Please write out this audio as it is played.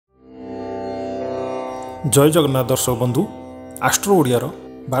जय जगन्नाथ दर्शक बंधु आस्ट्रो ओडियार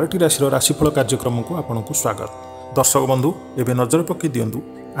 12टी राशि राशिफल कार्यक्रम को आपको स्वागत। दर्शक बंधु एवं नजर पकई दिंतु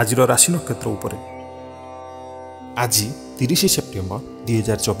आज राशि नक्षत्र उपर। आज 30 सेप्टेम्बर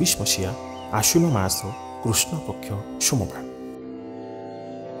 2024 मसीहा आश्विन मास कृष्ण पक्ष सोमवार।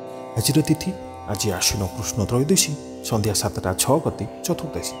 आज तिथि आज आश्विन कृष्ण त्रयोदशी संध्या 7टा 6 गते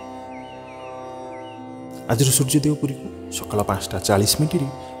चतुर्दशी। आज सूर्योदय पुरी को सकाल 5टा 40 मिनिट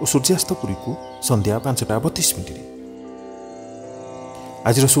और सूर्यास्त पुरी को संध्या 5टा 32 मिनिट।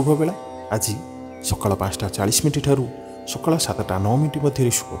 आज शुभ बेला आज सकाल 5टा 40 मिनिट ठारू सकाल 7टा 9 मिनिट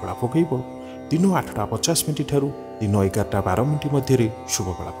मध्य शुभ बेला पकईब। दिन 8टा 50 मिनिट ठारू दिन 11टा 12 मिनिट मध्य शुभ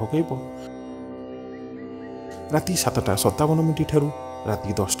बेला पकईब। राति 7टा 57 मिनिट ठारू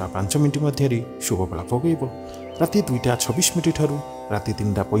राति 10टा 5 मिनिट मध्य शुभ बेला पकईब। राति 2टा 26 मिनिट ठारू राति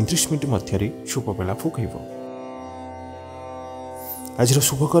 3टा 35 मिनिट मध्य शुभ बेला पकईब। आज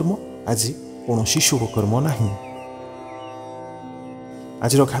शुभ कर्म आज कौन शुभ कर्म नहीं।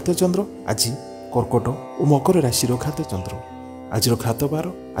 आज घात चंद्र आज कर्कट और मकर राशि घात चंद्र। आज घात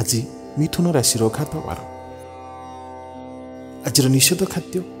बार आज मिथुन राशि घात बार। आज निषेध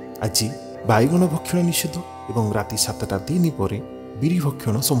खाद्य आज बैगण भक्षण निषेध एवं राति 7टा 3 पर बिरी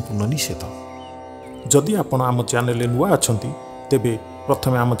भक्षण संपूर्ण निषेध। जदि आपण आम चैनल नुआ अच्छी तेबे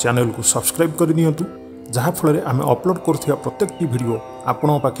प्रथमे आम चैनल को सब्सक्राइब कर दियंतु, जहाँ फल आम अपलोड करुवा प्रत्येक वीडियो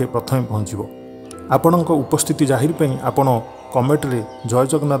आपण पाखे प्रथमे पहुँचो। आपणक उपस्थिति जाहिर पर आपण कमेंट रे जय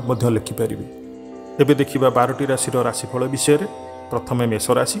जगन्नाथ मध्य लिखिपारे। एबे देखिबा 12टी राशि राशिफल विषय रे। प्रथमे मेष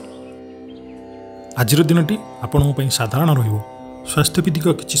राशि। आज दिनटी आपण पई साधारण रहिबो। स्वास्थ्य विधिक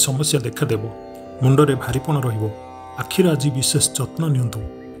किछि समस्या देखादेव। मुंडरे भारीपण रहिबो। आखिर आज विशेष जत्न नियंतु।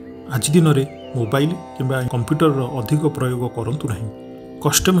 आज दिन में मोबाइल किंबा कंप्यूटर अधिक प्रयोग करंतु नहीं।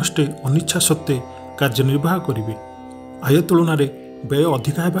 कष्टेमष्टे अनिच्छा सत्वे कार्यनिर्वाह करेंगे। आय तुलन में व्यय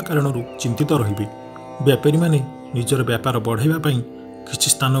अधिक होगा कारण चिंतित रहिबे। व्यापारी माने निजर व्यापार बढ़ाइबा किछि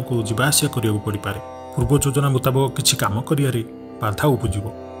स्थान को जीवाआसिया करिया पड़ि पारे। पूर्व योजना मुताबक किछि काम करियारे बाधा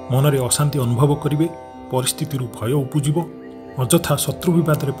उपजिबो। मनरे अशांति अनुभव करिवे। परिस्थिति भय उपजिबो। अଯଥା शत्रु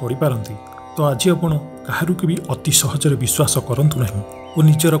विवाद रे पड़ि पारंती। तो आज आपण काहारुके भी अति सहजरे विश्वास करंतु नहीं और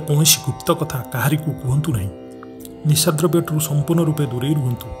निजर कौनसी गुप्त कथा काहारिकु कहंतु नहीं। निशाद्रव्यठू संपूर्ण रूपे दूरे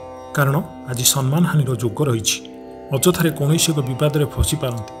रुहंतु कारण आज सम्मान हानिर जोग रही। अଯଥାରେ कौनसी एक विवाद रे फसी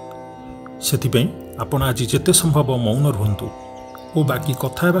पारंती। सेथिपई आपण आज जेते संभव मौन रुहंतु और बाकी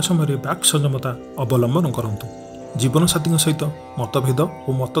कथा हेबा समय बाक संयमता अवलंबन करंतु। जीवनसाथी सहित मतभेद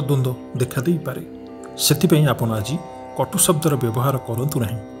और मतद्वंद्व देखा दे पारे। सेथिपई आपण आज कटु शब्दर व्यवहार करंतु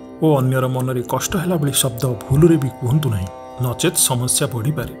नहीं और अन्यर मनरे कष्ट हैला बेले शब्द भूलरे भी कहंतु नहीं, नचेत समस्या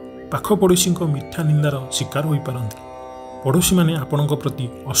बढ़ी पारे। पाख पड़ोशी मिथ्या निंदार शिकार हो पारंती। पड़ोशी माने आपणक प्रति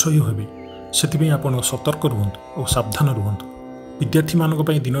असह्य हेबे। सेथिपई आपण सतर्क रुहंतु और सावधान रुहंतु। विद्यार्थी मानक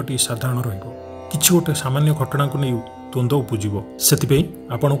पई दिनटी साधारण रहिबो। किछि गोटे सामान्य घटना को नहीं द्वंद्व उपजिबो। सेथिपई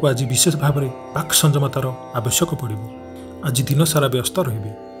आपणको आज विशेष भाव में वाक् संयमतार आवश्यक पड़िबो। आज दिन सारा व्यस्त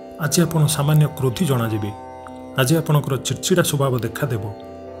रहिबे। आज आपण सामान्य क्रोधी जणाजिबे। आज आपणकर चिड़चिड़ा स्वभाव देखादेव।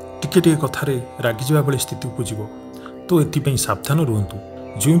 टिके टिके कथारे रागी जावा बेले स्थिति उपजिबो। तो एथिपई सावधान रुहंतु।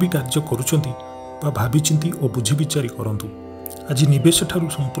 जो भी कार्य करुचंती बा भावी चिंती और बुझी विचारी करंतु। आज निवेश ठारू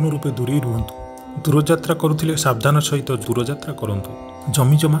संपूर्ण रूपे दूरे रुहंतु। दूरयात्रा करुथिले सावधान सहित दूरयात्रा करंतु।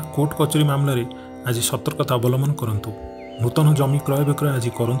 जमी जमा कोर्ट कचेरी मामला रे आज सतर्कता अवलंबन करंतु। नूतन जमी क्रय विक्रय आज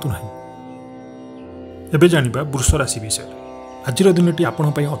करंतु नहीं। एबे जानिबा वृष राशि विषय। आज दिनटी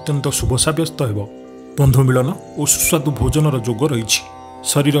आपण पई अत्यंत शुभ साब्यस्त हेबो। बंधु मिलन और सुस्वादु भोजनर जोग रही।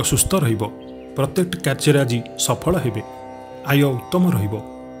 शरीर सुस्थ रहिबो। प्रत्येक कार्य आज सफल हेबे। आय उत्तम रहिबो।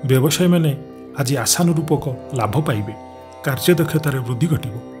 व्यवसायी माने आज आशानुरूपक लाभ पाइबे। कार्य दक्षतार वृद्धि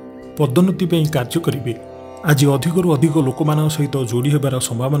घटिबो। पदोन्नति पई कार्य करिवे। आज अधिकरु अधिक लोक मान सहित जोड़ी हेबार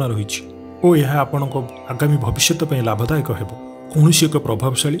संभावना रही और यह आपणक आगामी भविष्य पई लाभदायक हेबो। कौनसी एक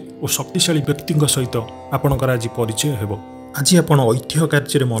प्रभावशाली और शक्तिशाली व्यक्ति सहित आपणकर आज परिचय हेबो। आज आपण ऐतिह्य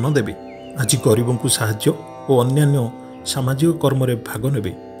कार्य मन देबे। आज गरीबों को साहाय्य और अन्यान्य सामाजिक कर्म रे भाग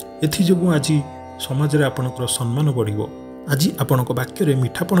नेबे। एथि जोगु आज समाज रे आपणकर सम्मान बढ़िबो। आज आपणक वाक्य रे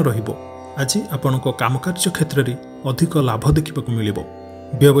मिठापण रहिबो। आज आपणक कामकार्य क्षेत्र में अधिक लाभ देखा मिलिबो।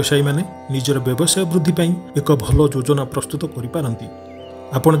 व्यवसायी माने निजर व्यवसाय वृद्धि पाई एक भल योजना प्रस्तुत करि पारंती।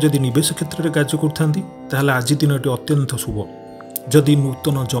 आपण जदि निवेश क्षेत्र में कार्य करथांती ताहले आज दिनटी अत्यंत शुभ। जदि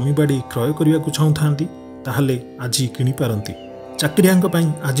नूतन जमी बाड़ी क्रय करने को चाहूँगी ताहले आज किनि पारंती। चाकरियांक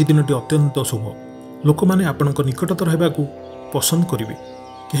पई आज दिनटी अत्यंत शुभ। लोक माने आपणक निकटतर हेबाकू पसंद करिवे।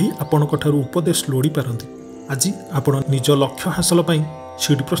 केही आपणक ठारू उपदेश लोड़ी पारंती। आज आपण निज लक्ष्य हासिल पई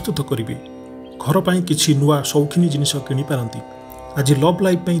सीडी प्रस्तुत करिवे। घर पई किछि नुआ शौखिनी जिनिस किनि पारंती। आज लव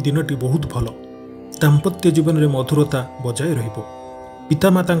लाइफ पई दिनटी बहुत भल। दाम्पत्य जीवन में मधुरता बजाय रहिबो।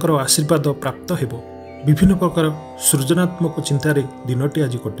 पितामातांकर आशीर्वाद प्राप्त हेबो। विभिन्न प्रकार सृजनात्मक चिंतार दिनटी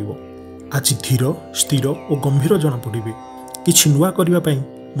आज कटिब। आज धीर स्थिर और गंभीर जना पड़े। किछि नुआ करने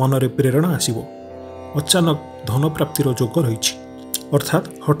मनरे प्रेरणा आसिब। अचानक धन प्राप्तिर जोग रही, अर्थात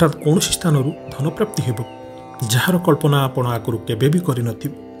हठात कौन स्थान धन प्राप्ति हेब जार कल्पना आपण आगु केबे भी करि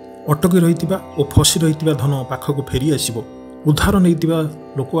नथिबे। अटकी रही और फसी रही धन पाखक फेरी आसिब। उद्धार नहीं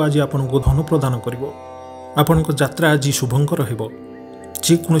लोक आज आपन को धन प्रदान करिवो। आपण को यात्रा आज शुभंकर हेब।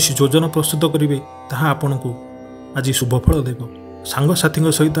 जेकोसी योजना प्रस्तुत करेंगे ताहा आपण को आज शुभफल देव।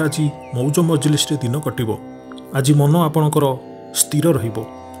 सांगसाथी सहित आज मौज मजलिस दिन कटिब। आज मन आपणकर स्थिर रहिब।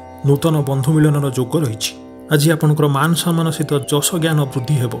 नूतन बंधु मिलनर जोग रही। आज आपणकर मान सम्मान सहित जश ज्ञान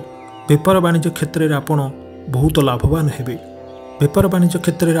वृद्धि हेब। बेपार वाणिज्य क्षेत्र में आपण बहुत लाभवान हेबे। बेपार वाणिज्य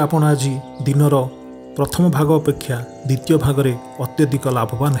क्षेत्र में आपण आज दिनर प्रथम भाग अपेक्षा द्वितीय भाग में अत्यधिक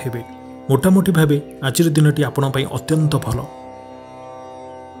लाभवान हेबे। मोटामोटी भाव आज दिनटी आपण पई अत्यंत भल।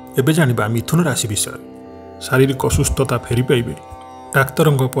 एबे जानिबा मिथुन राशि विषय। शारीरिक असुस्थता फेरी पाइबे।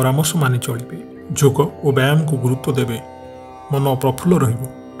 डाक्तरंग परामर्श मानि चलिबे। योग और व्यायाम को गुरुत्व देवे। मन प्रफुल्ल रहिबो।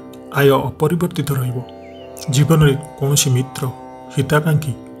 आय अपरिवर्तित रहिबो। जीवन में कौनसी मित्र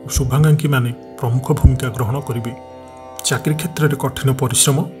हिताकांक्षी और शुभाकांक्षी माने प्रमुख भूमिका ग्रहण करिवे। चाकरी क्षेत्र में कठिन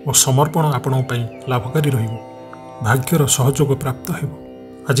परिश्रम और समर्पण आपण पई लाभकारी रहिबो। भाग्यर सहयोग प्राप्त हेबो।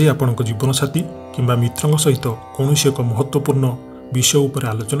 आज आपण जीवन साथी किंबा मित्रंग सहित कौनसी एक महत्वपूर्ण विषय उपर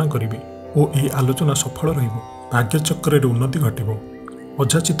आलोचना करिवे और यह आलोचना सफल रहिबो। भाग्य चक्र में उन्नति घटिबो।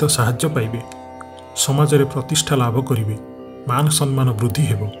 अजाचित साहाय्य पाइबे। समाज में प्रतिष्ठा लाभ करिवे। मान सम्मान वृद्धि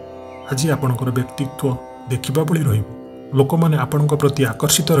हेबो। आज आपणकर व्यक्तित्व देखिबा भली रहिबो। लोक माने आपणक प्रति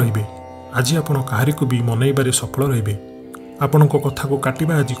आकर्षित रहिबे। आज आपण काहारी को भी मनइबारे सफल रहिबे। आपणक कथा को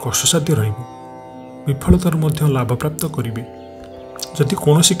काटिबा आज कष्टसाध्य रहिबो। विफलतार मध्य लाभ प्राप्त करिवे। जदि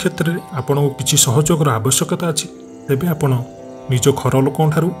कौनसी क्षेत्र में आपको किसी सहयोगर आवश्यकता अछि तेबे आपण निज घर लोकों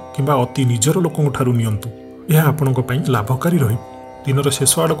ठारू किंबा अति निजर लोकों ठारू नियंतु। यह आपणक पई लाभकारी रहिबो। दिनर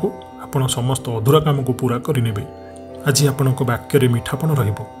शेष आड़क आपण समस्त अधूरा काम को पूरा करिनेबे। आज आपणक वाक्य मीठापन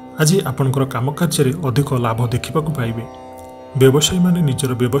रहिबो। आज आपणकर काम कार्य अधिक लाभ देखा पाइबे। व्यवसायी माने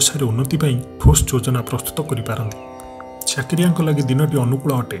निजर व्यवसाय उन्नति पई ठोस योजना प्रस्तुत करि पारंती। चाकरियांक लगी दिनटी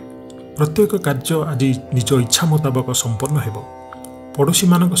अनुकूल अटे। प्रत्येक कार्य आज निज इच्छा मुताबक संपन्न हेबो। पड़ोशी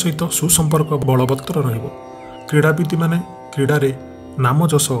मानक सहित सुसंपर्क बलवत्तर रहिबो। क्रीड़ाविद माने क्रीडारे नाम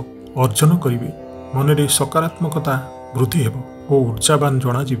जश अर्जन करिवे। मनरे सकारात्मकता वृद्धि हेबो और ऊर्जावान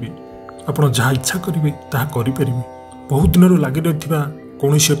जनाजिबे। आपण जहाँ इच्छा करिवे ताहा करि परिबे। बहुत दिन लगी रहिथिबा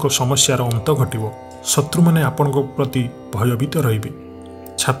कौनसी एक समस्यार अंत घटिबो। शत्रु माने आपणक प्रति भयभीत रहिबे।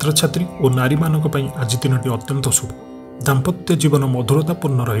 छात्र छात्री और नारी मानक पई आज दिनटी अत्यंत शुभ। दाम्पत्य जीवन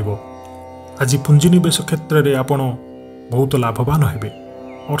मधुरतापूर्ण रहिबो। आज पुंजीनिवेश क्षेत्र में आपण बहुत लाभवान हेबे।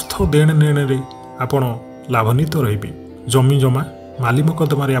 अर्थ देण नेण रे आपण लाभान्वित रहिबे। जमी जमा माली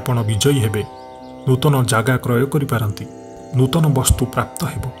मकदमारे आपण विजयी हेबे। नूतन जागा क्रय करि पारंती। नूतन वस्तु प्राप्त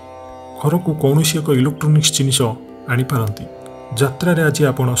हेबो। घर को कौनसी एक इलेक्ट्रोनिक्स जिनिस आनी पारंती। यात्रा रे आज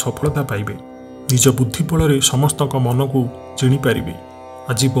आपण सफलता पाइबे। निज बुद्धि बल समस्त मन को जिणी पारिबे।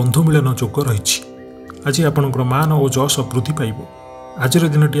 आज बंधु मिलन जोग रही। आज आपणकर मान और जश वृद्धि पाइबो। आजर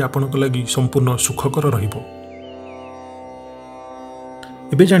दिनटी आपणक लगी संपूर्ण सुखकर रहिबो।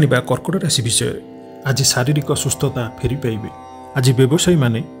 एबे जानिबा कर्कट राशि विषय। आज शारीरिक सुस्थता फेरी पाइबे। आज व्यवसायी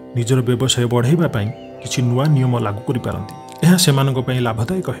माने निजर व्यवसाय बढ़ाइबा पई किछि नुआ नियम लागू करि पारंती। यह सेमानक पई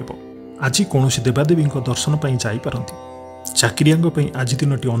लाभदायक हेबो। आज कौनसी देवादेवी दर्शन पई जाई पारंती। चाकरियांक पई आज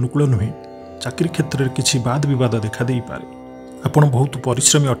दिनटी अनुकूल नुहे। चाकरी क्षेत्र में किछि वाद विवाद देखा देई पारे। आपण बहुत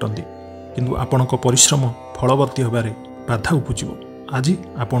परिश्रमी अटंती किंतु आपणक परिश्रम फलवती होबारे बाधा उपजिबो। आज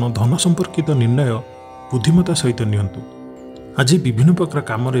आपण धन संपर्कित निर्णय बुद्धिमता सहित नियंतु। आज विभिन्न प्रकार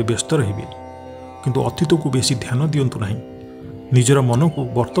काम रे व्यस्त रहिबे किंतु अतीत को बेसी ध्यान दियंतु नाही। निजर मन को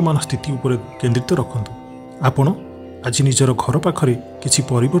वर्तमान स्थिति उपर केंद्रित रखंतु। आपण आज निजर घर पाखरे किछि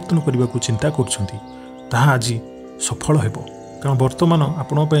परिवर्तन करने को चिंता करछंती ताहा आज सफल हेबो। कारण वर्तमान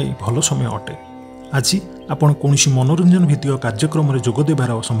आपण पई भल समय अटे। आज आपण कौनसी मनोरंजन भित्तिक कार्यक्रम में जोग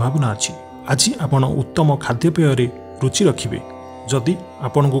देबार संभावना अछि। आज आपण उत्तम खाद्यपेय रे रुचि रखिबे। जदि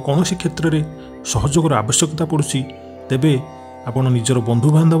आपण को कौनसी क्षेत्र में सहयोगर आवश्यकता पड़ुछि तेबे आपण निजर बंधु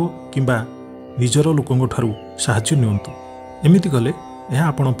बांधव किंबा निजर लोकंग ठारू साहाय्य नियंतु। एमिति गले यह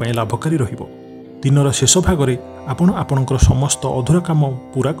आपण पई लाभकारी रहिबो। दिनर शेष भाग में आपण आपणकर समस्त अधूरा काम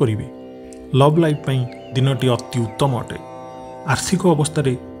पूरा करिवे। लव लाइफ पई दिनटी अति उत्तम अटे। आर्थिक अवस्था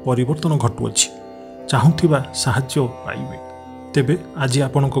रे परिवर्तन घटुअछि। चाहुथिबा साहाय्य पाइबे। तेबे आज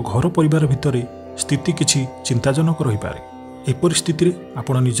आपणक घर परिवार भितरे स्थिति किछि चिंताजनक रही पारे। ए परिस्थिति रे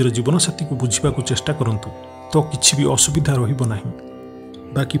आपण निजर जीवन साथी को बुझिबा को चेष्टा करंतु तो किछि भी असुविधा रहिबो नाही।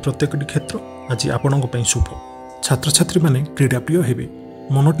 बाकी प्रत्येकटी क्षेत्र आज आपणक पई शुभ। छात्र छात्री माने क्रीड़ा प्रिय हेबे।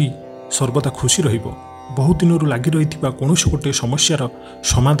 मनटी सर्वदा खुशी रहिबो। ବହୁ ଦିନରୁ ଲାଗି ରହିଥିବା କୌଣସି ଗୋଟିଏ ସମସ୍ୟାର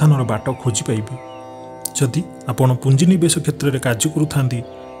ସମାଧାନର ବାଟ ଖୋଜି ପାଇବେ। ଯଦି ଆପଣ ପୁଞ୍ଜିନିବେଶ କ୍ଷେତ୍ରରେ କାର୍ଯ୍ୟ କରୁଥାନ୍ତି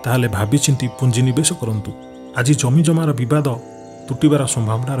ତାହେଲେ ଭାବିଚିନ୍ତି ପୁଞ୍ଜିନିବେଶ କରନ୍ତୁ। ଆଜି ଜମିଜମାର ବିବାଦ ତୁଟିବାର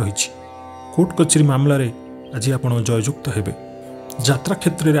ସମ୍ଭାବନା ରହିଛି। କୋର୍ଟ କଚେରୀ ମାମଲାରେ ଆଜି ଆପଣ ଜୟଯୁକ୍ତ ହେବେ। ଯାତ୍ରା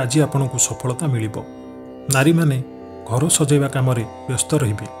କ୍ଷେତ୍ରରେ ଆଜି ଆପଣଙ୍କୁ ସଫଳତା ମିଳିବ। ନାରୀମାନେ ଘର ସଜାଇବା କାମରେ ବ୍ୟସ୍ତ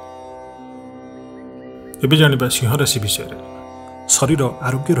ରହିବେ। ଏବେ ଜାଣିବା ସିଂହ ରାଶି ବିଷୟରେ। ଶରୀର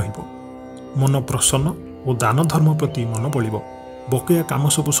ଆରୋଗ୍ୟ ରହିବ, ମନ ପ୍ରସନ୍ନ ଓ ଦାନ ଧର୍ମ ପ୍ରତି ମନ ବଳିବ। ବକେୟା କାମ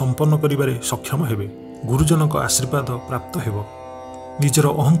ସବୁ ସମ୍ପନ୍ନ କରିବାରେ ସକ୍ଷମ ହେବେ। ଗୁରୁଜନଙ୍କ ଆଶୀର୍ବାଦ ପ୍ରାପ୍ତ ହେବ। ନିଜର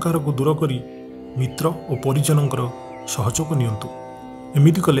ଅହଙ୍କାରକୁ ଦୂର କରି ମିତ୍ର ଓ ପରିଜନଙ୍କର ସହଯୋଗ ନିଅନ୍ତୁ।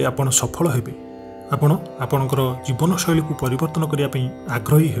 ଏମିତି କଲେ ଆପଣ ସଫଳ ହେବେ। ଆପଣ ଆପଣଙ୍କର ଜୀବନଶୈଳୀକୁ ପରିବର୍ତ୍ତନ କରିବା ପାଇଁ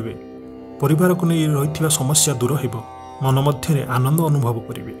ଆଗ୍ରହୀ ହେବେ। ପରିବାରକୁ ନେଇ ରହିଥିବା ସମସ୍ୟା ଦୂର ହେବ। ମନ ମଧ୍ୟରେ ଆନନ୍ଦ ଅନୁଭବ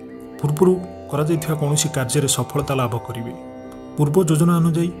କରିବେ। ପୂର୍ବରୁ କରାଯାଇଥିବା କୌଣସି କାର୍ଯ୍ୟରେ ସଫଳତା ଲାଭ କରିବେ। ପୂର୍ବ ଯୋଜନା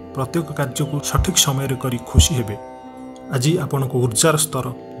ଅନୁଯାୟୀ ପ୍ରତ୍ୟେକ କାର୍ଯ୍ୟକୁ ସଠିକ୍ ସମୟରେ କରି ଖୁସି ହେବେ। ଆଜି ଆପଣଙ୍କ ଉର୍ଜାର ସ୍ତର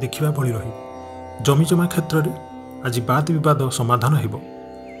ଦେଖିବା ଭଳି ରହିବ। ଜମିଜମା କ୍ଷେତ୍ରରେ ଆଜି ବାଦ ବିବାଦ ସମାଧାନ ହେବ।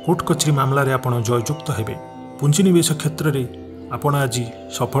 କୋର୍ଟ କଚେରୀ ମାମଲାରେ ଆପଣ ଜୟଯୁକ୍ତ ହେବେ। ପୁଞ୍ଜିନିବେଶ କ୍ଷେତ୍ରରେ ଆପଣ ଆଜି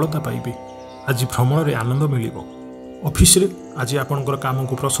ସଫଳତା ପାଇବେ। ଆଜି ଭ୍ରମଣରେ ଆନନ୍ଦ ମିଳିବ। ଅଫିସରେ ଆଜି ଆପଣଙ୍କର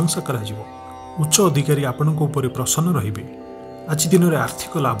କାମକୁ ପ୍ରଶଂସା କରାଯିବ। ଉଚ୍ଚ ଅଧିକାରୀ ଆପଣଙ୍କ ଉପରେ ପ୍ରସନ୍ନ ରହିବେ। ଆଜି ଦିନରେ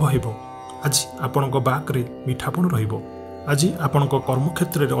ଆର୍ଥିକ ଲାଭ ହେବ। ଆଜି ଆପଣଙ୍କ ବାକ୍ରେ ମିଠାପଣ ରହିବ। ଆଜି ଆପଣଙ୍କ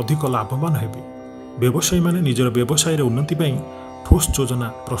କର୍ମକ୍ଷେତ୍ରରେ ଅଧିକ ଲାଭବାନ ହେବେ। ବ୍ୟବସାୟୀମାନେ ନିଜର ବ୍ୟବସାୟରେ ଉନ୍ନତି ପାଇଁ ଠୋସ୍ ଯୋଜନା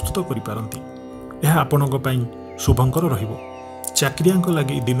ପ୍ରସ୍ତୁତ କରିପାରନ୍ତି। ଏହା ଆପଣଙ୍କ ପାଇଁ ଶୁଭଙ୍କର ରହିବ। ଚାକିରିଆଙ୍କ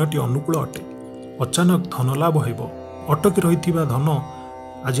ଲାଗି ଦିନଟି ଅନୁକୂଳ ଅଟେ। ଅଚାନକ ଧନ ଲାଭ ହେବ। ଅଟକି ରହିଥିବା ଧନ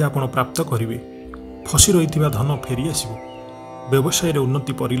ଆଜି ଆପଣ ପ୍ରାପ୍ତ କରିବେ। ଫସି ରହିଥିବା ଧନ ଫେରି ଆସିବ। ବ୍ୟବସାୟରେ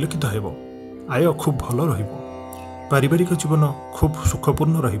ଉନ୍ନତି ପରିଲକ୍ଷିତ ହେବ। ଆୟ ଖୁବ୍ ଭଲ ରହିବ। ପାରିବାରିକ ଜୀବନ ଖୁବ୍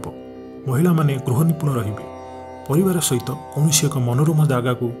ସୁଖପୂର୍ଣ୍ଣ ରହିବ। ମହିଳାମାନେ ଗୃହ ନିପୁଣ ରହିବେ। ପରିବାର ସହିତ କୌଣସି ଏକ ମନୋରମ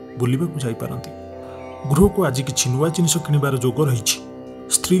ଜାଗାକୁ ବୁଲିବାକୁ ଯାଇପାରନ୍ତି। ଗୃହକୁ ଆଜି କିଛି ନୂଆ ଜିନିଷ କିଣିବାର ଯୋଗ ରହିଛି।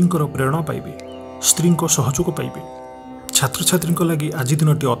 ସ୍ତ୍ରୀଙ୍କର ପ୍ରେରଣା ପାଇବେ। ସ୍ତ୍ରୀଙ୍କ ସହଯୋଗ ପାଇବେ। ଛାତ୍ରଛାତ୍ରୀଙ୍କ ଲାଗି ଆଜି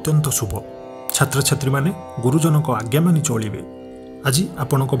ଦିନଟି ଅତ୍ୟନ୍ତ ଶୁଭ। ଛାତ୍ରଛାତ୍ରୀମାନେ ଗୁରୁଜନଙ୍କ ଆଜ୍ଞା ମାନି ଚଳିବେ। ଆଜି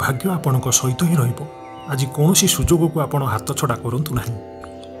ଆପଣଙ୍କ ଭାଗ୍ୟ ଆପଣଙ୍କ ସହିତ ହିଁ ରହିବ। ଆଜି କୌଣସି ସୁଯୋଗକୁ ଆପଣ ହାତଛଡ଼ା କରନ୍ତୁ ନାହିଁ।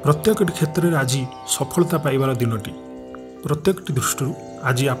 ପ୍ରତ୍ୟେକଟି କ୍ଷେତ୍ରରେ ଆଜି ସଫଳତା ପାଇବାର ଦିନଟି। ପ୍ରତ୍ୟେକଟି ଦୃଷ୍ଟିରୁ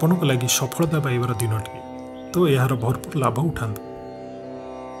ଆଜି ଆପଣଙ୍କ ଲାଗି ସଫଳତା ପାଇବାର ଦିନଟି। ତ ଏହାର ଭରପୁର ଲାଭ ଉଠାନ୍ତୁ।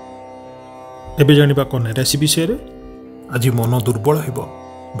 ଏବେ ଜାଣିବା କନ୍ୟା ରାଶି ବିଷୟରେ। ଆଜି ମନ ଦୁର୍ବଳ ହେବ।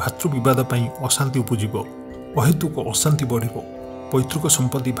 ଭାତୃ ବିବାଦ ପାଇଁ ଅଶାନ୍ତି ଉପୁଜିବ। ଅହେତୁକ ଅଶାନ୍ତି ବଢ଼ିବ। ପୈତୃକ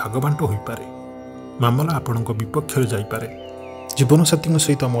ସମ୍ପତ୍ତି ଭାଗବାଣ୍ଟ ହୋଇପାରେ। ମାମଲା ଆପଣଙ୍କ ବିପକ୍ଷରେ ଯାଇପାରେ। ଜୀବନସାଥୀଙ୍କ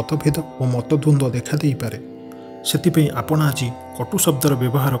ସହିତ ମତଭେଦ ଓ ମତଦ୍ୱନ୍ଦ୍ୱ ଦେଖାଦେଇପାରେ। ସେଥିପାଇଁ ଆପଣ ଆଜି କଟୁ ଶବ୍ଦର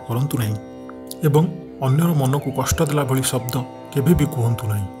ବ୍ୟବହାର କରନ୍ତୁ ନାହିଁ ଏବଂ ଅନ୍ୟର ମନକୁ କଷ୍ଟ ଦେଲା ଭଳି ଶବ୍ଦ କେବେ ବି କୁହନ୍ତୁ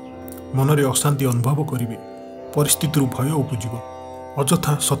ନାହିଁ। ମନରେ ଅଶାନ୍ତି ଅନୁଭବ କରିବେ। ପରିସ୍ଥିତିରୁ ଭୟ ଉପୁଜିବ।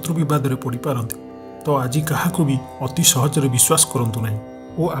 ଅଯଥା ଶତ୍ରୁ ବିବାଦରେ ପଡ଼ିପାରନ୍ତି। ତ ଆଜି କାହାକୁ ବି ଅତି ସହଜରେ ବିଶ୍ୱାସ କରନ୍ତୁ ନାହିଁ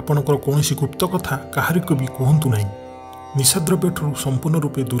ଓ ଆପଣଙ୍କର କୌଣସି ଗୁପ୍ତ କଥା କାହାରିକୁ ବି କୁହନ୍ତୁ ନାହିଁ। ନିଶାଦ୍ରବ୍ୟଠାରୁ ସମ୍ପୂର୍ଣ୍ଣ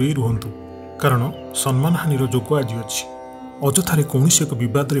ରୂପେ ଦୂରେଇ ରୁହନ୍ତୁ, କାରଣ ସମ୍ମାନହାନିର ଯୋଗ ଆଜି ଅଛି। ଅଯଥାରେ କୌଣସି ଏକ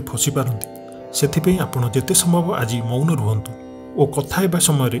ବିବାଦରେ ଫସିପାରନ୍ତି। ସେଥିପାଇଁ ଆପଣ ଯେତେ ସମ୍ଭବ ଆଜି ମୌନ ରୁହନ୍ତୁ ଓ କଥା ହେବା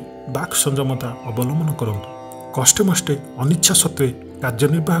ସମୟରେ ବାକ୍ ସଂଯମତା ଅବଲମ୍ବନ କରନ୍ତୁ। କଷ୍ଟେ ମଷ୍ଟେ ଅନିଚ୍ଛା ସତ୍ତ୍ୱେ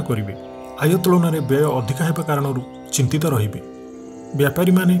କାର୍ଯ୍ୟନିର୍ବାହ କରିବେ। ଆୟ ତୁଳନାରେ ବ୍ୟୟ ଅଧିକା ହେବା କାରଣରୁ ଚିନ୍ତିତ ରହିବେ।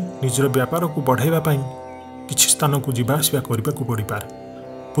 ବ୍ୟାପାରୀମାନେ ନିଜର ବ୍ୟାପାରକୁ ବଢ଼ାଇବା ପାଇଁ କିଛି ସ୍ଥାନକୁ ଯିବା ଆସିବା କରିବାକୁ ପଡ଼ିପାରେ।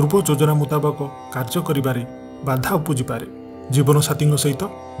 ପୂର୍ବ ଯୋଜନା ମୁତାବକ କାର୍ଯ୍ୟ କରିବାରେ ବାଧା ଉପୁଜିପାରେ। ଜୀବନସାଥୀଙ୍କ ସହିତ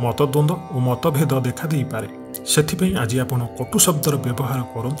ମତଦ୍ୱନ୍ଦ୍ୱ ଓ ମତଭେଦ ଦେଖାଦେଇପାରେ। ସେଥିପାଇଁ ଆଜି ଆପଣ କଟୁ ଶବ୍ଦର ବ୍ୟବହାର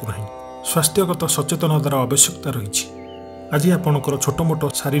କରନ୍ତୁ ନାହିଁ। ସ୍ୱାସ୍ଥ୍ୟଗତ ସଚେତନତାର ଆବଶ୍ୟକତା ରହିଛି। ଆଜି ଆପଣଙ୍କର ଛୋଟମୋଟ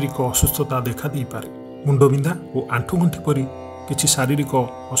ଶାରୀରିକ ଅସୁସ୍ଥତା ଦେଖାଦେଇପାରେ। ମୁଣ୍ଡବିନ୍ଧା ଓ ଆଣ୍ଠୁଗଣ୍ଠି ପରି କିଛି ଶାରୀରିକ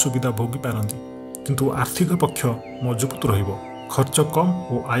ଅସୁବିଧା ଭୋଗିପାରନ୍ତି। କିନ୍ତୁ ଆର୍ଥିକ ପକ୍ଷ ମଜବୁତ ରହିବ। ଖର୍ଚ୍ଚ କମ୍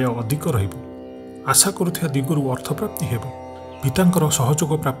ଓ ଆୟ ଅଧିକ ରହିବ। ଆଶା କରୁଥିବା ଦିଗରୁ ଅର୍ଥପ୍ରାପ୍ତି ହେବ। ପିତାଙ୍କର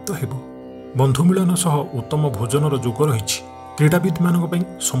ସହଯୋଗ ପ୍ରାପ୍ତ ହେବ। ବନ୍ଧୁ ମିଳନ ସହ ଉତ୍ତମ ଭୋଜନର ଯୋଗ ରହିଛି। କ୍ରୀଡ଼ାବିତ୍ମାନଙ୍କ ପାଇଁ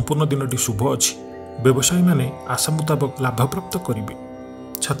ସମ୍ପୂର୍ଣ୍ଣ ଦିନଟି ଶୁଭ ଅଛି। ବ୍ୟବସାୟୀମାନେ ଆଶା ମୁତାବକ ଲାଭପ୍ରାପ୍ତ କରିବେ।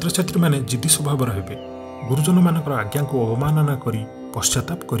 ଛାତ୍ରଛାତ୍ରୀମାନେ ଜିଦ୍ଦି ସ୍ୱଭାବର ହେବେ। ଗୁରୁଜନମାନଙ୍କର ଆଜ୍ଞାକୁ ଅବମାନନା କରି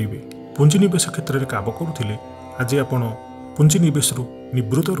ପଶ୍ଚାତାପ କରିବେ। ପୁଞ୍ଜିନିବେଶ କ୍ଷେତ୍ରରେ କାମ କରୁଥିଲେ ଆଜି ଆପଣ ପୁଞ୍ଜିନିବେଶରୁ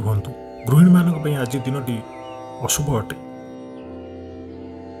ନିବୃତ୍ତ ରୁହନ୍ତୁ। ଗୃହିଣୀମାନଙ୍କ ପାଇଁ ଆଜି ଦିନଟି ଅଶୁଭ ଅଟେ।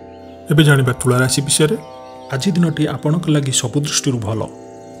 ଏବେ ଜାଣିବା ତୁଳା ରାଶି ବିଷୟରେ। ଆଜି ଦିନଟି ଆପଣଙ୍କ ଲାଗି ସବୁ ଦୃଷ୍ଟିରୁ ଭଲ।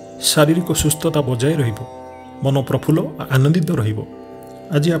 ଶାରୀରିକ ସୁସ୍ଥତା ବଜାୟ ରହିବ। ମନ ପ୍ରଫୁଲ୍ଲ ଓ ଆନନ୍ଦିତ ରହିବ।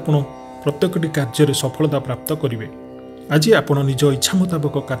 ଆଜି ଆପଣ ପ୍ରତ୍ୟେକଟି କାର୍ଯ୍ୟରେ ସଫଳତା ପ୍ରାପ୍ତ କରିବେ। ଆଜି ଆପଣ ନିଜ ଇଚ୍ଛା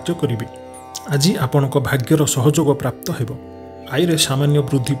ମୁତାବକ କାର୍ଯ୍ୟ କରିବେ। ଆଜି ଆପଣଙ୍କ ଭାଗ୍ୟର ସହଯୋଗ ପ୍ରାପ୍ତ ହେବ। ଆୟରେ ସାମାନ୍ୟ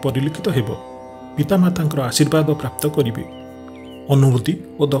ବୃଦ୍ଧି ପରିଲକ୍ଷିତ ହେବ। ପିତାମାତାଙ୍କର ଆଶୀର୍ବାଦ ପ୍ରାପ୍ତ କରିବେ। ଅନୁଭୂତି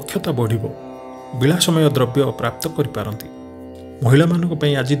ଓ ଦକ୍ଷତା ବଢ଼ିବ। ବିଳାସମୟ ଦ୍ରବ୍ୟ ପ୍ରାପ୍ତ କରିପାରନ୍ତି। महिला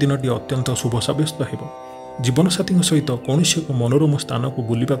आज दिनटी अत्यंत शुभ सब्यस्त हेब। जीवनसाथी सहित कौन एक मनोरम स्थान को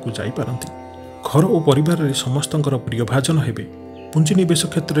बुलवा जापारती। घर और परिवार समस्त प्रिय भाजन हेबे। पुंजीनिवेश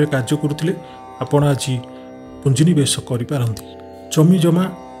क्षेत्र में कार्य करुले आपण आज पुंजीनिवेश करिपारंती। जमी जमा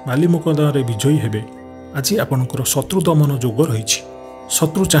माली मुकदमा विजयी हेबे। आज आपणकर शत्रु दमन जोग रही।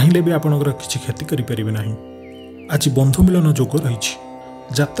 शत्रु चाहिए भी आपणकर किसी क्षति करें ना। आज बंधु मिलन जोग रही।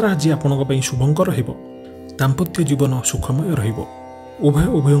 यात्रा आज आपण शुभंकर हेब। दाम्पत्य जीवन सुखमय रहिब। उभय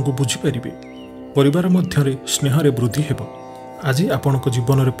उभय को बुझीपारे। परिवार मध्य स्नेह वृद्धि हेब। आज आपण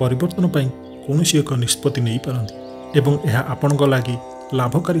जीवन में परिवर्तन पाई कौन एक निष्पत्ति नहीं पारंती एवं यह आपण लगी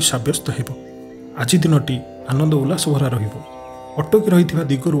लाभकारी साब्यस्त हेब। आज दिनटी आनंद उल्लास भरा रहिब। अटकी रही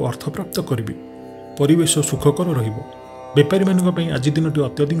दिगरु अर्थ प्राप्त करिवे। परिवेश सुखकर रहिब। बेपारी मानी आज दिनटी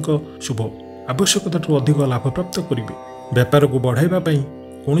अत्यधिक शुभ। आवश्यकता अधिक लाभ प्राप्त करिवे। व्यापार को बढ़ाइबा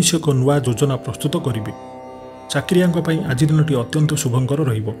कौन एक नुआ योजना प्रस्तुत करिवे। चाकरिया आज दिनटी अत्यंत शुभंकर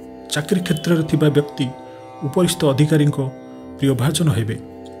रहिब। चाकरी क्षेत्र में थिबा व्यक्ति उपरिस्थ अधिकारी प्रिय भाजन हेबे।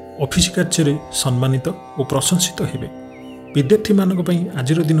 ऑफिस कार्य सम्मानित और प्रशंसित हेबे। विद्यार्थी मानक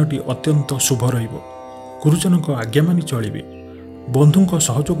आज दिनटी अत्यंत शुभ रहिब। गुरुजन आज्ञा मानि चलिबे। बंधु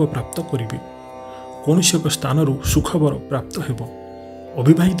सहयोग प्राप्त करिवे। कौन एक स्थान सुखबर प्राप्त हेब।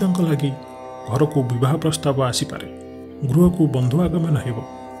 अविवाहित लगी घर को विवाह प्रस्ताव आसीपारे। गृह को बंधु आगमन हेब।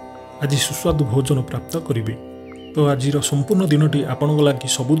 आज सुस्वादु भोजन प्राप्त करिवे। तो आज संपूर्ण दिनटी आपण लगी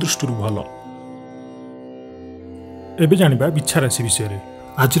सबु दृष्टि भल। एबे जानिबा बिच्छा राशि विषय।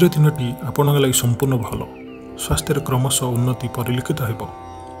 आज दिनटी आपण लगी संपूर्ण भल। स्वास्थ्य क्रमशः उन्नति परिलक्षित हेब।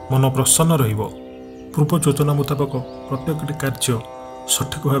 मन प्रसन्न रहिब। पूर्व योजना मुताबक प्रत्येक कार्य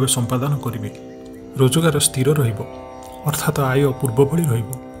सठिक भाव संपादन करिवे। रोजगार स्थिर रहिब। अर्थात आय पूर्व भली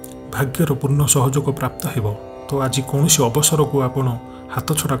रहिब। भाग्यर पूर्ण सहयोग प्राप्त हेब। तो आज कौन अवसर को आपण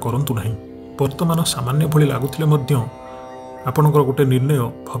हाथ छड़ा करंतु नहीं। वर्तमान सामान्य भली लगुले आपणकर गोटे निर्णय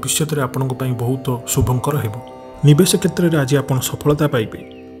भविष्य में आपण बहुत शुभंकर हेब। निवेश क्षेत्र में आज आप सफलता पाइबे।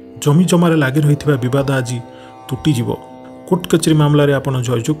 जमी जमार लगी रही बद आज तुटीज। कोर्ट कचेरी मामला रे आपण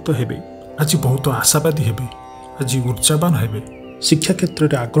जययुक्त हेबे। आज बहुत आशावादी हेबे। आज ऊर्जावान हेबे। शिक्षा क्षेत्र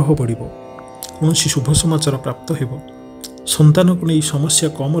में आग्रह बढ़। कौन शुभ समाचार प्राप्त हेब। संतान को नहीं समस्या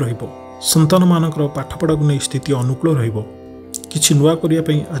कम रहिब। संतान मानकर पाठपढ़ा को नहीं स्थिति अनुकूल रहिब। किछि नुआ करिया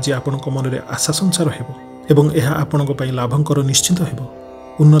पई आज आपनक मन में आशा संसार हेब एवं यह आपनक पई लाभंकर निश्चित हेब।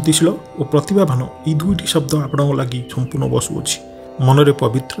 उन्नतिशील और प्रतिभावान ये दुईटी शब्द आपनक लगी संपूर्ण बसुअछि। मन में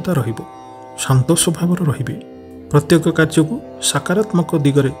पवित्रता रहिब। शांत स्वभाव रहिबे। प्रत्येक कार्य को सकारात्मक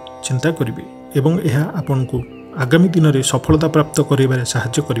दिगरे चिंता करिवे एवं यह आपनको आगामी दिन में सफलता प्राप्त करिबारे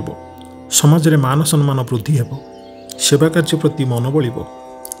सहाय्य करिवो। समाज में मान सम्मान वृद्धि हेब। सेवा कार्य प्रति मन बलिब।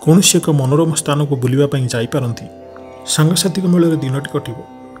 कौन एक मनोरम स्थान को बुलवा पई जाइपारंती। सांगसाथिक मेल दिनटी कटिब।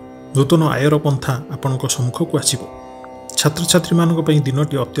 नूतन आयर पंथा आपण सम्मुख को आसिब। छात्र छात्री मानक पई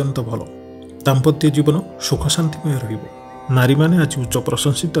दिनटी अत्यंत भल। दाम्पत्य जीवन सुख शांतिमय रहिब। नारी माने आज उच्च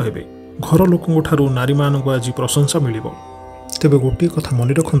प्रशंसित हेबे। घर लोकंक ठारू नारी मानक आज प्रशंसा मिलिब। तेबे गोटे कथा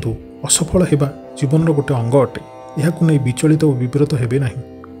मन रखंतु, असफल हेबा जीवन गोटे अंग अटे। याकु नै विचलित और विब्रत हेबे नाही।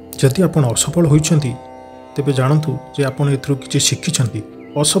 जदि आपण असफल होइछंती तेबे जानतु जे आपण एथरो किछि शिखिछंती।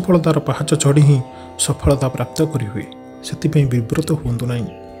 असफलतार पहाच चढ़ी ही सफलता प्राप्त करी हुए। सेतिपई विब्रत हुंतु नहीं।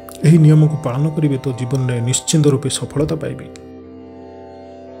 एही नियम को पालन करिवे तो जीवन में निश्चिंत रूपे सफलता पाइबे।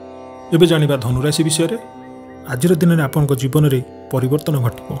 एबे जानिबा धनुराशि विषय। आज दिन में आपण जीवन में परिवर्तन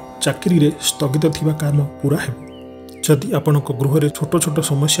घटिब। चाकरी रे स्थगित थिबा काम पूरा हेब। जदि आपण गृह रे छोट छोट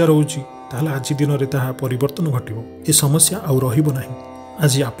समस्या रोची ताले आज दिन में ताहा परिवर्तन घटिब। ए समस्या आउ रहिब नाही।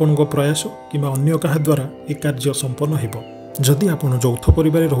 आज आपण प्रयास किंबा अन्य काहा द्वारा ए कार्य संपन्न हेब। जदि आपण यौथ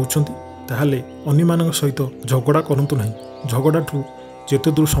परिवार रोचंती ताहले अन्य मानक सहित झगड़ा करंतु नहीं। झगड़ा ठू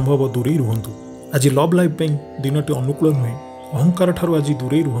जेते दूर संभव दूरे रुहंतु। आज लव लाइफ पे दिनटी अनुकूल नुहे। अहंकार ठारू आज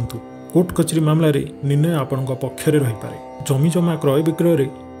दूरे रुहंतु। कोर्ट कचेरी मामला रे निर्णय आपण पक्षरे रही पारे। जमी जमा क्रय विक्रय रे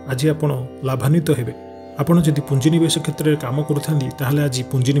आज आपण लाभान्वित हेबे। आपण जदि पुंजीनिवेश क्षेत्र में काम करुथांती ताहले आज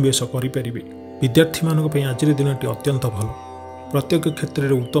पुंजीनिवेश करिपारिबे। विद्यार्थी मानक पे आज दिनटी अत्यंत भल। प्रत्येक क्षेत्र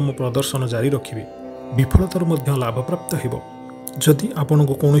में उत्तम प्रदर्शन जारी रखिबे। विफलतार मध्य लाभ प्राप्त हेब। जदि आपण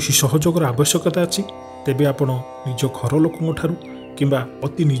को कौन सहयोगर आवश्यकता अछि तेबे आपण निज घर लोकंक ठारू किंबा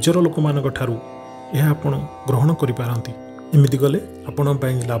अति निजर लोक मानक ठारू यह आपण ग्रहण करि पारंती। एमिति गले आपण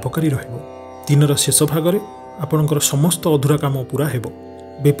पई लाभकारी रहिब। दिनर शेष भागरे आपणकर समस्त अधूरा काम पूरा हेब।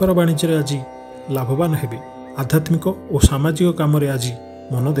 व्यापार वाणिज्य आज लाभवान हेबे। आध्यात्मिक और सामाजिक काम रे आज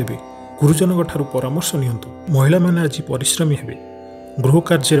मन देबे। गुरुजन ठारू परामर्श नियंतु। महिला माने आज परिश्रमी हेबे। गृह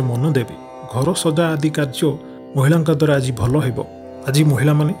कार्य मन देबे। घर सजा आदि कार्य महिला द्वारा आज भल हेब। आज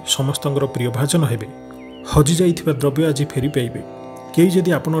महिला माने समस्तंकर प्रिय भाजन हेबे। हजि जाइथिबा द्रव्य आज फेरी पाइबे। कई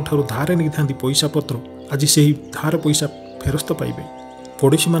जदि आपण ठारू धार नहीं था पैसा पत्र आज से धार पैसा फेरस्त पाइबे।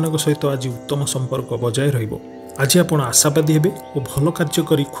 पड़ोशी मानक सहित आज उत्तम संपर्क बजाय रहिबो। आज आपण आशावादी हेबे और भल कार्य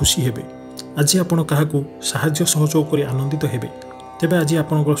करी खुशी हेबे। आज आपण काहाकू साहाय्य सहयोग करी आनंदित हेबे। तेबे आज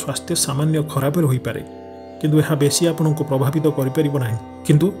आपणकर स्वास्थ्य सामान्य खराब रही पारे, किंतु यह बेसी आपनको प्रभावित करिपरिबो नाही।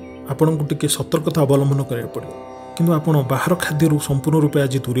 किंतु आपनको टिके सतर्कता अवलंबन करिया पड़िबो। किंतु आपण बाहर खाद्यरू संपूर्ण रूपे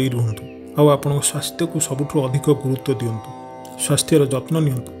आज दूरे रुहंतु। आ आपण स्वास्थ्य को सबुठु अधिक गुरुत्व दियंतु। स्वास्थ्यर जत्न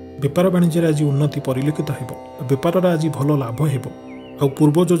नियंतु। बेपार वाणिज्य आज उन्नति परिलक्षित हेबो। बेपार आज भल लाभ हेबो। आ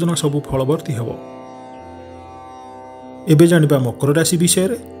पूर्व योजना सब फलवर्ती हेबो। एबे जानिबा मकर राशि विषय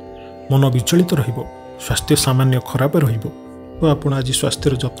रे। मन विचलित रहिबो। स्वास्थ्य सामान्य खराब रहिबो और आपण आज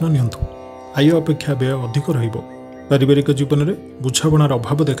स्वास्थ्यर जत्न नियंतु। आय अपेक्षा व्यय अधिक रहिबो। पारिवारिक जीवन में बुझाबणार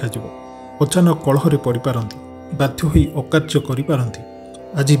अभाव देखाजिबो। अचानक कलहरे पड़ी पारंती। बाध्य होई अकार्य करि पारंती।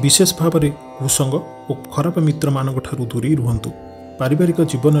 आज विशेष भाव में कुसंग और खराब मित्र मानक ठारू दूरी रुहंतु। पारिवारिक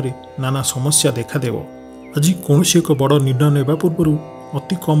जीवन में नाना समस्या देखादेव। आज कौन एक बड़ निर्णय नेबा पूर्व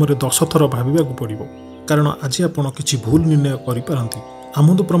अति कम 10 थर भाविबाकू पड़िबो, कारण आज आपण किछि भूल निर्णय करि पारंती।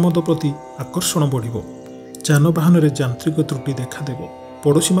 आमोद प्रमोद प्रति आकर्षण बढ़िबो। जानवाहन में यांत्रिक त्रुटि देखादेव।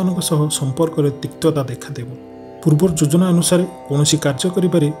 पड़ोशी मानक सह संपर्क में तिक्तता देखादेव। पूर्व योजना अनुसार कौनसी कार्य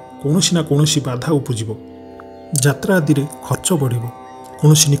करिबारे कौनसी ना कौनसी बाधा उपजिबो। यात्रा आदि रे खर्च बढ़िबो।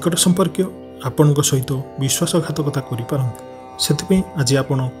 कौनसी निकट संपर्कीय आपणक सहित विश्वासघातकता करि पारंती। सेथिपई आज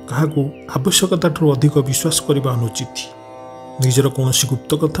आपण काहाकू आवश्यकताठू अधिक विश्वास करबा अनुचित। निजर कौनसी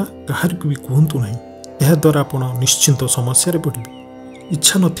गुप्त कथा काहारिकू भी कहंतु नाही। एहा द्वारा आपण निश्चिंत समस्या रे पड़िबे।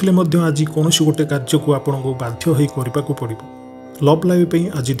 इच्छा नथिले मध्य आज कौनसी गोटे कार्य को आपणको बाध्य होई करबाकू पड़िबो। लव लाइफ पे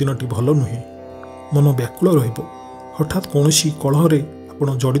आज दिनटी भल नुहे। मन व्याकुल रहिबो। हठात कौनसी कलहरे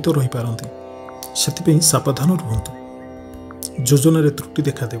आपण जड़ित रही पारंती। सेथिपई सावधान रुहंतु। योजना रे त्रुटि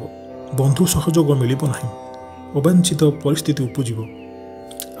देखादेव। बंधु सहयोग मिलिबो नाही। अवांछित परिस्थिति उपजिबो।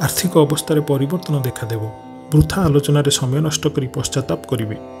 आर्थिक अवस्था रे परिवर्तन देखादेव। वृथा आलोचना रे समय नष्ट करी पश्चाताप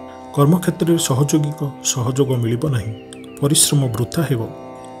करिवे। कर्मक्षेत्र रे सहयोगी सहयोग मिलिबो नाही। परिश्रम वृथा हेबो।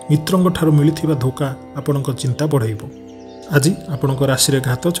 मित्रंग ठारू मिलिथिबा धोखा आपणक चिंता बढ़ाइबो। आज आपणक राशि रे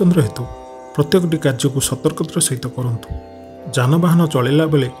घात चंद्र हेतु प्रत्येकटी कार्य को सतर्कतार सहित करंतु। जानवाहन चलैला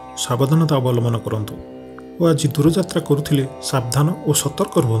बेले सावधानता अवलंबन करंतु और आज दूरयात्रा करुथिले सावधान और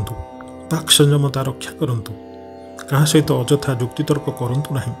सतर्क रुहंतु। वाक् संयमता रक्षा करंतु। कहा सहित अजथा जुक्तितर्क करंतु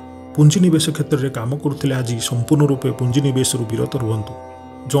नाही। पुंजीनिवेश क्षेत्र में काम करुथिले आज संपूर्ण रूपे पुंजीनिवेश विरत रुहंतु।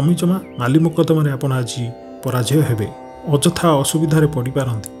 जमी जमा नाली मुकदमा रे आपण आज पराजय हेबे। अजथा असुविधारे पड़ी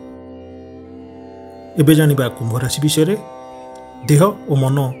पारंती। एबे जानिबा कुंभ राशि विषय रे। देह और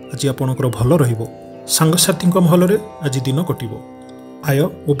मन आज आपणकर भल रहिबो। सांगसाथी महल रे आज दिन कटिबो। आय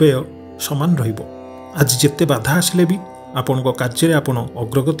और व्यय समान रहिबो। आज जेते बाधा आसिले भी आपणक कार्य रे आपण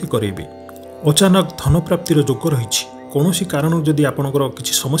अग्रगति करेबे। अचानक धन प्राप्तिर जोग रहिछि। कौनसी कारण जदि आपणकर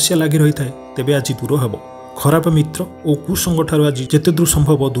किछि समस्या लागि रही थाए तेबे आज दूर हेबो। खराब मित्र और कुसंग ठारू आज जेते दूर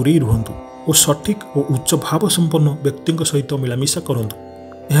संभव दूरी रुहंतु और सठिक और उच्च भाव संपन्न व्यक्ति सहित मिलामिशा करंतु।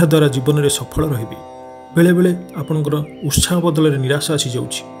 एहा द्वारा जीवन में सफल रहिबे। बेले बेले आपणकर उत्साह बदल में निराशा आसी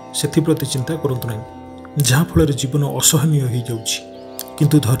जाउछि। सेथिप्रति चिंता करंतु नहीं, जहाँ फल जीवन असहनीय हो जाउछि।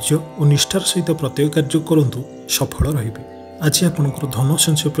 किंतु धैर्य और निष्ठार सहित प्रत्येक कार्य करंतु, सफल रहिबे। आज आपणकर धन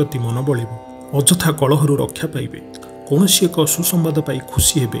संचय प्रति मन बलिबो। अजथा कलहरु रक्षा पाइबे। कौनसी एक सुसंवाद पाई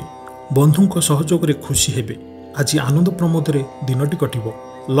खुशी हेबे। बंधुंक सहयोग रे खुशी हेबे। आज आनंद प्रमोद रे दिनटी कटिबो।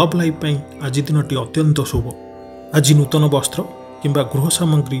 लव लाइफ पाई आज दिनटी अत्यंत शुभ। आज नूतन वस्त्र किंबा गृह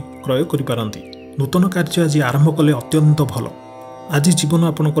सामग्री क्रय करि पारंती। नूतन कार्य आज आरंभ कले अत्यंत भल। आज जीवन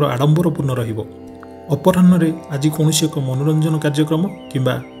आपणकर आडंबरपूर्ण रहिबो। अपराह्न रे आज कौनसी एक मनोरंजन कार्यक्रम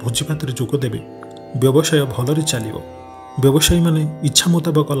किंबा भोजीभात रे जोग देबे। व्यवसाय भलरे चलिबो। व्यवसायी माने इच्छा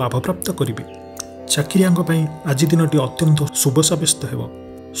मुताबक लाभ प्राप्त करिवे। चाकरियांक पई आज दिनटी अत्यंत शुभ साब्यस्त हेबो।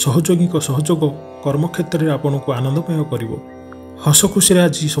 सहयोगी सहयोग कर्मक्षेत्र में आपको आनंदमय करिवो। हस खुशी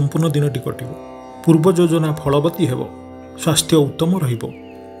आज संपूर्ण दिनटी कटिबो। पूर्व योजना फलवती हेबो। स्वास्थ्य उत्तम रहिबो।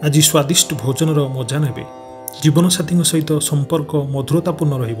 आज स्वादिष्ट भोजनर मजा नेबे। जीवनसाथी सहित संपर्क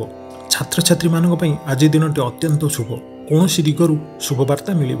मधुरतापूर्ण रहिबो। छात्र छात्री मानक पई आज दिनटी अत्यंत शुभ। कौनसी दिगरु शुभ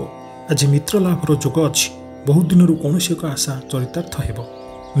वार्ता मिलिबो। आज मित्र लाभर जोग अछि। बहुत दिनरु कौनसी एक आशा चरितार्थ हेबो।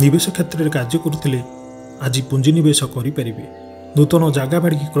 निवेश क्षेत्र में कार्य करुथिले आज पुंजी निवेश करि परिबे। नूतन जागा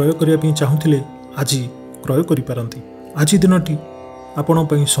बाड़ी क्रय करने चाहूले आज क्रय करि पारंती। आज दिनटी आपण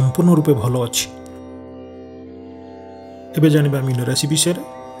पई संपूर्ण रूपे भल अछि। एबे जानिबा मीन राशि विषय रे।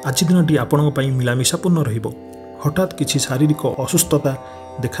 आज दिनटी आपण पई मिलामिशापूर्ण रहिबो। हठात किछि शारीरिक असुस्थता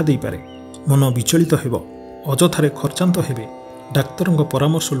देखा देई पारे। मन विचलित हेबो। अजथारे खर्चांत हेबे। डाक्तरंग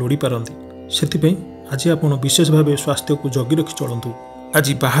परामर्श लोड़ी पारंती। सेथिपई आज आपण विशेष भावे स्वास्थ्य को जगी रखि चलंतु।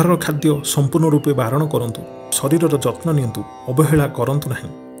 आज बाहर खाद्य संपूर्ण रूपे बारण करंतु। शरीरर जत्न नियंतु। अवहेला करंतु नहीं,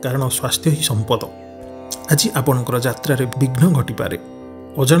 कारण स्वास्थ्य ही संपद। ଆଜି ଆପଣଙ୍କର ଯାତ୍ରାରେ ବିଘ୍ନ ଘଟିପାରେ।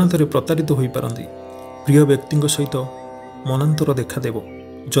 ଅଜାଣତରେ ପ୍ରତାରିତ ହୋଇପାରନ୍ତି। ପ୍ରିୟ ବ୍ୟକ୍ତିଙ୍କ ସହିତ ମନାନ୍ତର ଦେଖାଦେବ।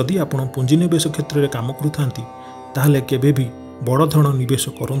 ଯଦି ଆପଣ ପୁଞ୍ଜିନିବେଶ କ୍ଷେତ୍ରରେ କାମ କରୁଥାନ୍ତି ତାହେଲେ କେବେ ବି ବଡ଼ ଧନ ନିବେଶ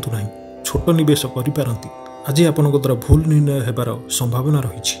କରନ୍ତୁ ନାହିଁ। ଛୋଟ ନିବେଶ କରିପାରନ୍ତି। ଆଜି ଆପଣଙ୍କ ଦ୍ୱାରା ଭୁଲ ନିର୍ଣ୍ଣୟ ହେବାର ସମ୍ଭାବନା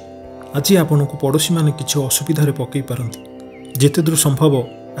ରହିଛି। ଆଜି ଆପଣଙ୍କୁ ପଡ଼ୋଶୀମାନେ କିଛି ଅସୁବିଧାରେ ପକାଇ ପାରନ୍ତି। ଯେତେ ଦୂର ସମ୍ଭବ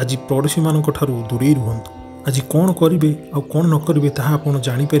ଆଜି ପଡ଼ୋଶୀମାନଙ୍କ ଠାରୁ ଦୂରେଇ ରୁହନ୍ତୁ। ଆଜି କ'ଣ କରିବେ ଆଉ କ'ଣ ନ କରିବେ ତାହା ଆପଣ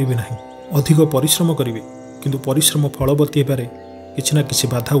ଜାଣିପାରିବେ ନାହିଁ। ଅଧିକ ପରିଶ୍ରମ କରିବେ କିନ୍ତୁ ପରିଶ୍ରମ ଫଳବତୀ ହେବାରେ କିଛି ନା କିଛି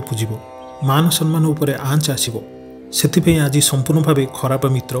ବାଧା ଉପୁଜିବ। ମାନ ସମ୍ମାନ ଉପରେ ଆଞ୍ଚ ଆସିବ। ସେଥିପାଇଁ ଆଜି ସମ୍ପୂର୍ଣ୍ଣ ଭାବେ ଖରାପ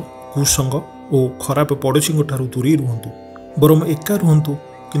ମିତ୍ର, କୁସଙ୍ଗ ଓ ଖରାପ ପଡ଼ୋଶୀଙ୍କ ଠାରୁ ଦୂରେଇ ରୁହନ୍ତୁ। ବରଂ ଏକା ରୁହନ୍ତୁ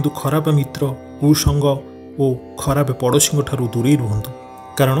କିନ୍ତୁ ଖରାପ ମିତ୍ର, କୁସଙ୍ଗ ଓ ଖରାପ ପଡ଼ୋଶୀଙ୍କ ଠାରୁ ଦୂରେଇ ରୁହନ୍ତୁ।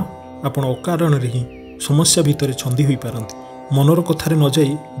 କାରଣ ଆପଣ ଅକାରଣରେ ହିଁ ସମସ୍ୟା ଭିତରେ ଛନ୍ଦି ହୋଇପାରନ୍ତି। ମନର କଥାରେ ନ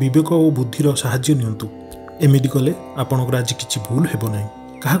ଯାଇ ବିବେକ ଓ ବୁଦ୍ଧିର ସାହାଯ୍ୟ ନିଅନ୍ତୁ। ଏମିତି କଲେ ଆପଣଙ୍କର ଆଜି କିଛି ଭୁଲ ହେବ ନାହିଁ।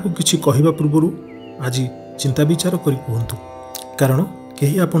 କାହାକୁ କିଛି କହିବା ପୂର୍ବରୁ ଆଜି ଚିନ୍ତା ବିଚାର କରି କୁହନ୍ତୁ। କାରଣ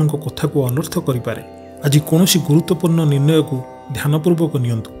କେହି ଆପଣଙ୍କ କଥାକୁ ଅନର୍ଥ କରିପାରେ। ଆଜି କୌଣସି ଗୁରୁତ୍ୱପୂର୍ଣ୍ଣ ନିର୍ଣ୍ଣୟକୁ ଧ୍ୟାନପୂର୍ବକ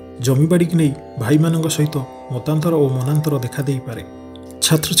ନିଅନ୍ତୁ। ଜମିବାଡ଼ିକି ନେଇ ଭାଇମାନଙ୍କ ସହିତ ମତାନ୍ତର ଓ ମନାନ୍ତର ଦେଖାଦେଇପାରେ।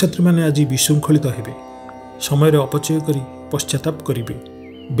 ଛାତ୍ରଛାତ୍ରୀମାନେ ଆଜି ବିଶୃଙ୍ଖଳିତ ହେବେ। ସମୟରେ ଅପଚୟ କରି ପଶ୍ଚାତାପ କରିବେ।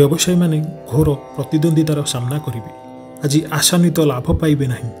 ବ୍ୟବସାୟୀମାନେ ଘୋର ପ୍ରତିଦ୍ୱନ୍ଦ୍ୱିତାର ସାମ୍ନା କରିବେ। ଆଜି ଆଶାନ୍ୱିତ ଲାଭ ପାଇବେ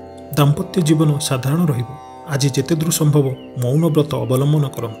ନାହିଁ। ଦାମ୍ପତ୍ୟ ଜୀବନ ସାଧାରଣ ରହିବ। ଆଜି ଯେତେ ଦୂର ସମ୍ଭବ ମୌନ ବ୍ରତ ଅବଲମ୍ବନ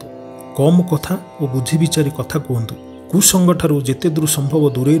କରନ୍ତୁ। କମ୍ କଥା ଓ ବୁଝି ବିଚାରି କଥା କୁହନ୍ତୁ। କୁସଙ୍ଗଠାରୁ ଯେତେ ଦୂର ସମ୍ଭବ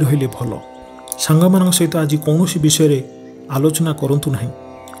ଦୂରେଇ ରହିଲେ ଭଲ। ସାଙ୍ଗମାନଙ୍କ ସହିତ ଆଜି କୌଣସି ବିଷୟରେ ଆଲୋଚନା କରନ୍ତୁ ନାହିଁ।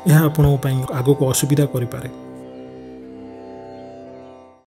 ଏହା ଆପଣଙ୍କ ପାଇଁ ଆଗକୁ ଅସୁବିଧା କରିପାରେ।